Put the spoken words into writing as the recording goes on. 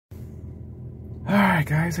Alright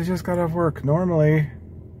guys, I just got off work. Normally,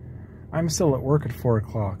 I'm still at work at 4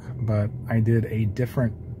 o'clock, but I did a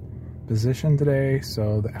different position today,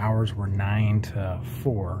 so the hours were 9 to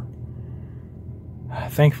 4.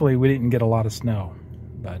 Thankfully, we didn't get a lot of snow,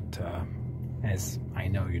 but as I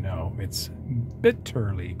know you know, it's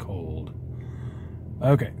bitterly cold.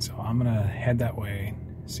 Okay, so I'm gonna head that way,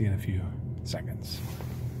 see you in a few seconds.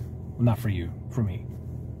 Well, not for you, for me.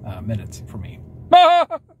 Minutes for me.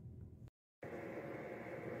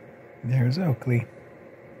 There's Oakley.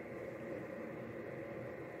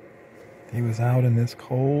 He was out in this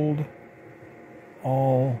cold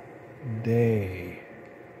all day.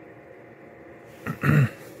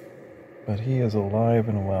 But he is alive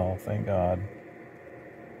and well, thank God.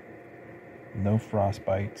 No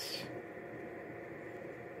frostbites.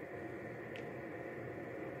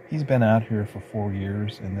 He's been out here for 4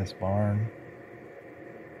 years in this barn.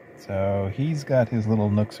 So he's got his little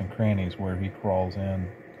nooks and crannies where he crawls in.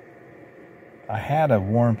 I had a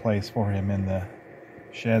warm place for him in the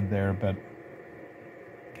shed there, but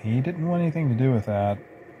he didn't want anything to do with that.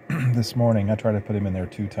 This morning I tried to put him in there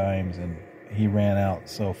 2 times and he ran out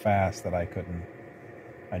so fast that I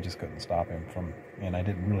just couldn't stop him from, and I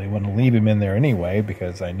didn't really want to leave him in there anyway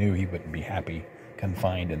because I knew he wouldn't be happy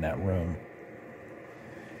confined in that room.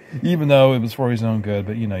 Even though it was for his own good,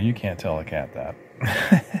 but you know, you can't tell a cat that.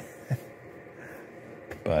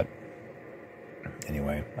 But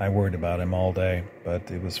anyway, I worried about him all day,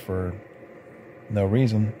 but it was for no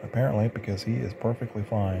reason, apparently, because he is perfectly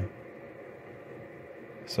fine.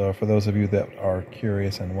 So for those of you that are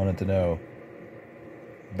curious and wanted to know,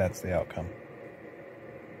 that's the outcome.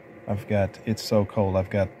 It's so cold, I've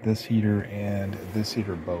got this heater and this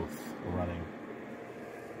heater both running.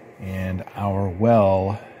 And our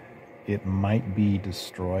well, it might be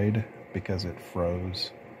destroyed because it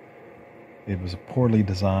froze. It was poorly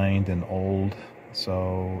designed and old,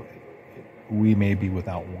 so we may be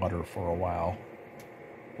without water for a while,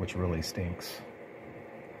 which really stinks.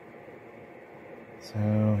 So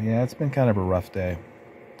yeah, it's been kind of a rough day.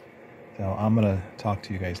 So I'm gonna talk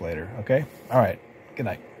to you guys later, okay? All right, good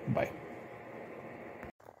night, bye.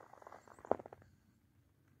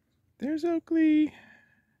 There's Oakley.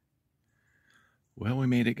 Well, we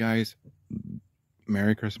made it, guys.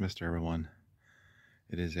 Merry Christmas to everyone.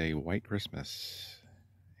 It is a white Christmas,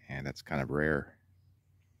 and that's kind of rare,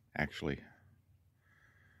 actually,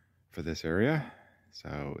 for this area.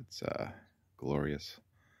 So it's a glorious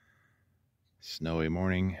snowy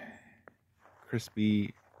morning,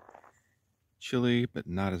 crispy, chilly, but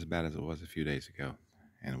not as bad as it was a few days ago.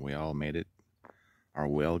 And we all made it. Our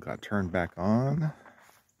well got turned back on.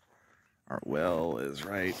 Our well is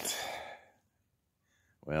right.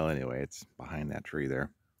 Well, anyway, it's behind that tree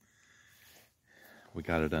there. We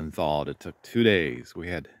got it unthawed. It took 2 days. We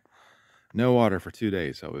had no water for 2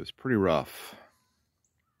 days, so it was pretty rough.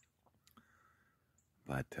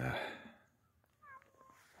 But,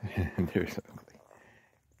 there's Oakley.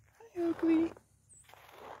 Hi, Oakley.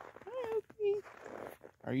 Hi, Oakley.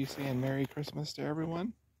 Are you saying Merry Christmas to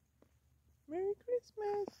everyone? Merry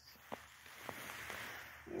Christmas.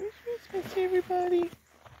 Merry Christmas, everybody.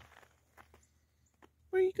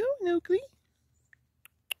 Where you going, Oakley?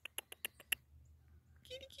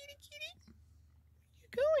 Kitty, kitty, kitty. Where you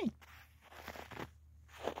going?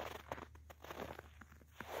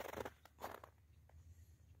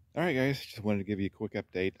 Alright guys, just wanted to give you a quick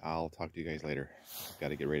update. I'll talk to you guys later. Got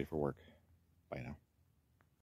to get ready for work. Bye now.